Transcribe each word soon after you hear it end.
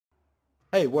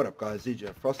Hey, what up guys,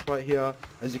 DJ Frostbite here.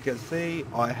 As you can see,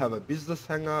 I have a business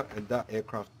hangar and that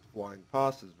aircraft flying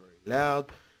past is very loud.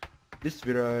 This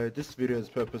video's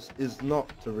purpose is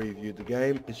not to review the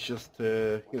game, it's just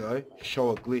to,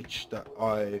 show a glitch that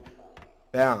I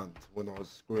found when I was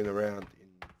screwing around in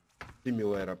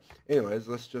Simulator. Anyways,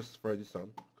 let's just throw this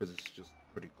on, because it's just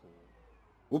pretty cool.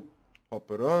 Whoop, pop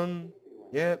it on,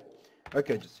 yep.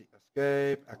 Okay, just hit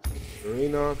escape, access the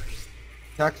arena.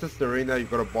 To access the arena, you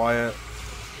gotta buy it.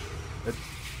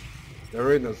 The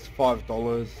arena's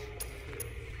 $5,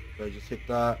 so just hit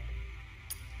that,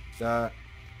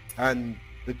 and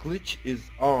the glitch is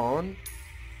on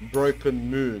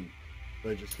Broken Moon.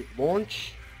 So just hit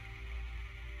launch,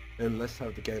 and let's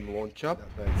have the game launch up.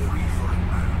 Origin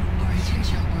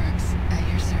Jailworks at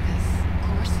your service.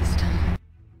 Core system.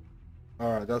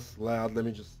 Alright, that's loud. Let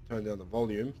me just turn down the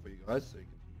volume for you guys so you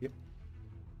can hear.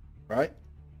 Right?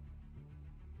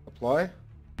 Apply.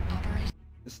 Operation.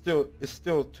 It's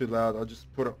still too loud. I'll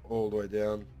just put it all the way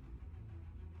down.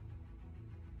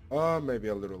 Maybe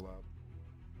a little loud.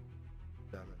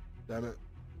 Damn it.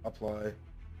 Apply.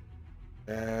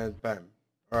 And bam.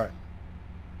 Alright.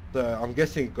 So I'm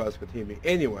guessing you guys could hear me.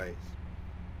 Anyways.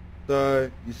 So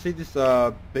you see this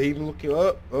beam looking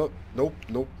up? Oh, nope.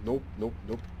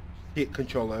 Just hit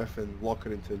Control F and lock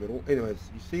it into the middle. Anyways,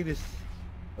 you see this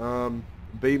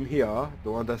beam here,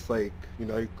 the one that's like,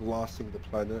 glassing the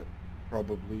planet.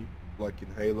 Probably like in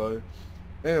Halo.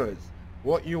 Anyways,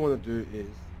 what you want to do is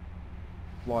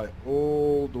fly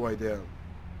all the way down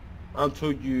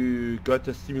until you go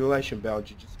to simulation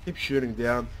boundary. Just keep shooting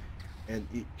down and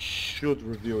it should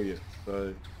reveal you.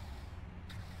 So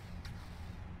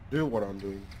do what I'm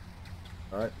doing.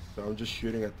 Alright, so I'm just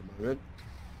shooting at the moment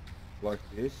like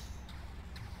this.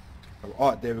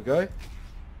 Oh, there we go.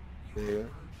 There.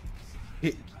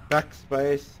 Hit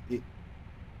backspace, hit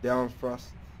down thrust,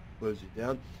 slows you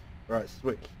down. Alright,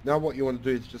 sweet. Now what you want to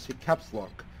do is just hit caps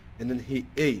lock and then hit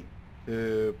E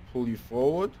to pull you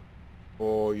forward,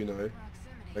 or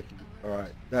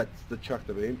alright, that's the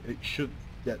tractor beam. It should,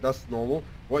 that's normal.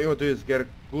 What you want to do is get a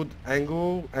good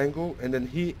angle and then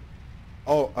hit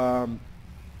right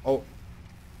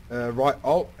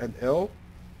Alt and L.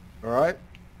 Alright,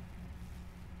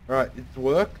 it's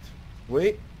worked.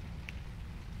 Sweet.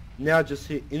 Now just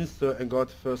hit insert and go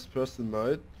to first person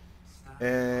mode,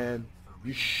 and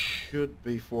you should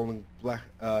be falling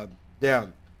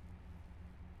down.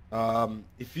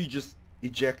 If you just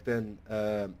eject and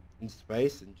in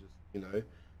space and just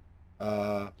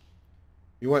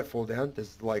you won't fall down.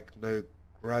 There's like no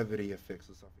gravity effects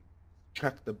or something.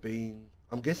 Track the beam.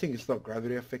 I'm guessing it's not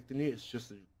gravity affecting you. It's just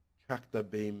a tractor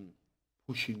beam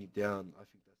pushing you down. I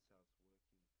think that's how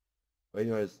it's working. But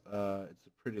anyways, it's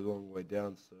a pretty long way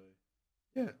down. So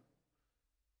yeah.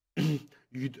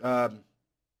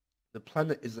 The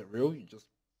planet isn't real, you just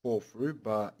fall through,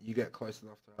 but you get close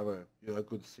enough to have a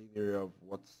good scenery of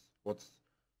what's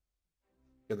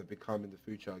gonna become in the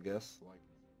future, I guess, like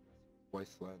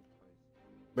wasteland place.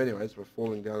 But anyways, we're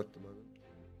falling down at the moment.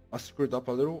 I screwed up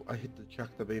a little. I hit the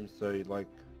tractor beam, so it like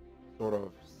sort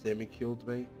of semi-killed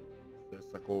me. So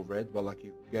it's like all red, but like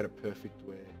you get it perfect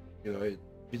where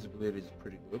visibility is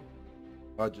pretty good.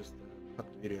 I just cut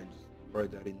the video and just throw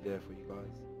that in there for you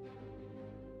guys.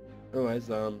 Anyways,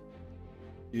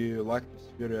 if you like this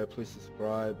video, please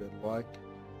subscribe and like,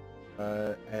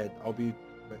 and I'll be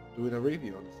doing a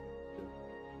review on this.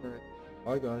 Alright,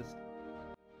 bye guys.